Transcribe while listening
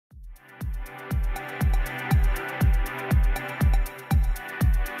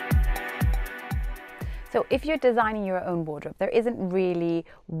So if you're designing your own wardrobe, there isn't really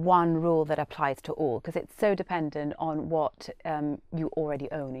one rule that applies to all, because it's so dependent on what you already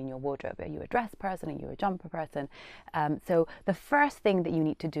own in your wardrobe. Are you a dress person? Are you a jumper person? So the first thing that you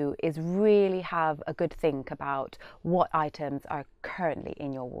need to do is really have a good think about what items are currently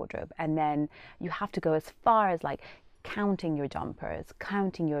in your wardrobe. And then you have to go as far as like counting your jumpers,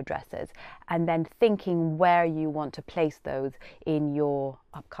 counting your dresses, and then thinking where you want to place those in your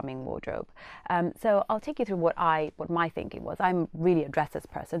upcoming wardrobe. So I'll take you through what my thinking was. I'm really a dresses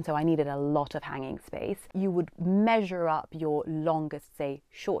person, so I needed a lot of hanging space. You would measure up your longest, say,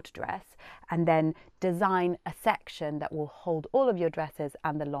 short dress, and then design a section that will hold all of your dresses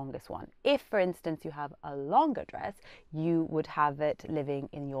and the longest one. If, for instance, you have a longer dress, you would have it living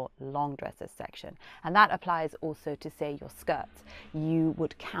in your long dresses section. And that applies also to, say, your skirts. You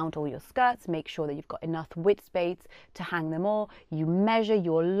would count all your skirts, make sure that you've got enough width space to hang them all. You measure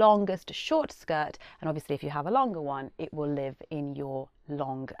your longest short skirt, and obviously if you have a longer one, it will live in your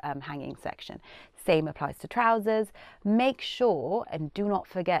long hanging section. Same applies to trousers. Make sure and do not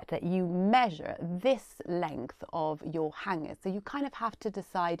forget that you measure this length of your hangers. So you kind of have to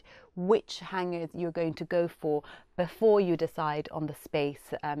decide which hangers you're going to go for before you decide on the space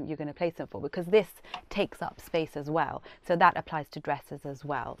you're going to place them for, because this takes up space as well. So that applies to dresses as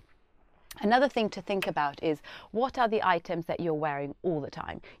well. Another thing to think about is, what are the items that you're wearing all the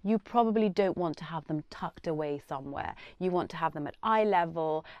time? You probably don't want to have them tucked away somewhere. You want to have them at eye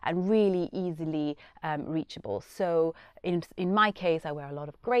level and really easily reachable. So in my case, I wear a lot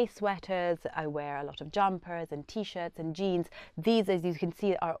of grey sweaters, I wear a lot of jumpers and t-shirts and jeans. These, as you can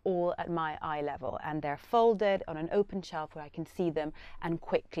see, are all at my eye level, and they're folded on an open shelf where I can see them and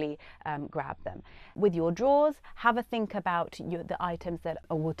quickly grab them. With your drawers, have a think about the items that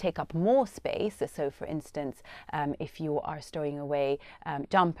will take up more space. So for instance, if you are stowing away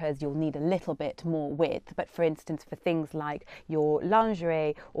jumpers, you'll need a little bit more width. But for instance, for things like your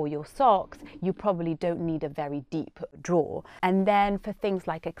lingerie or your socks, you probably don't need a very deep drawer. And then for things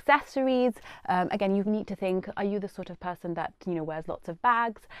like accessories, again, you need to think, are you the sort of person that, you know, wears lots of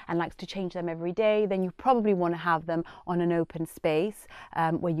bags and likes to change them every day? Then you probably want to have them on an open space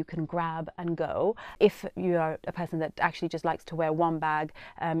where you can grab and go. If you are a person that actually just likes to wear one bag,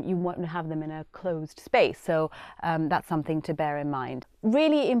 you want to have them in a closed space. So that's something to bear in mind.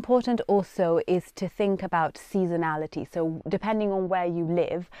 Really important also is to think about seasonality. So depending on where you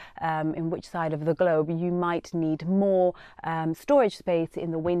live, in which side of the globe, you might need more storage space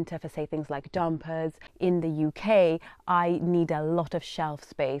in the winter for, say, things like jumpers. In the UK, I need a lot of shelf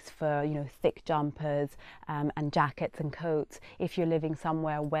space for, you know, thick jumpers and jackets and coats. If you're living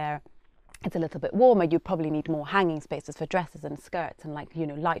somewhere where it's a little bit warmer, you probably need more hanging spaces for dresses and skirts and, like, you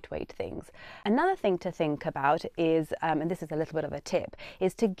know, lightweight things. Another thing to think about is, and this is a little bit of a tip,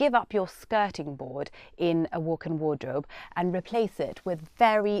 is to give up your skirting board in a walk-in wardrobe and replace it with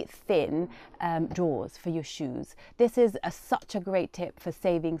very thin drawers for your shoes. This is such a great tip for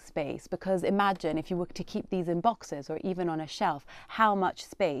saving space, because imagine if you were to keep these in boxes or even on a shelf, how much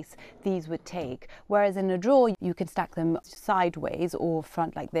space these would take. Whereas in a drawer, you can stack them sideways or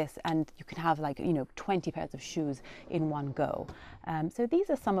front like this, and you can have, like, you know, 20 pairs of shoes in one go. So these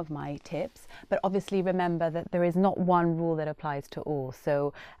are some of my tips, but obviously remember that there is not one rule that applies to all.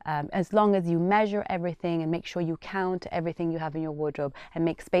 So as long as you measure everything and make sure you count everything you have in your wardrobe and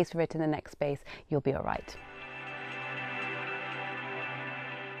make space for it in the next space, you'll be all right.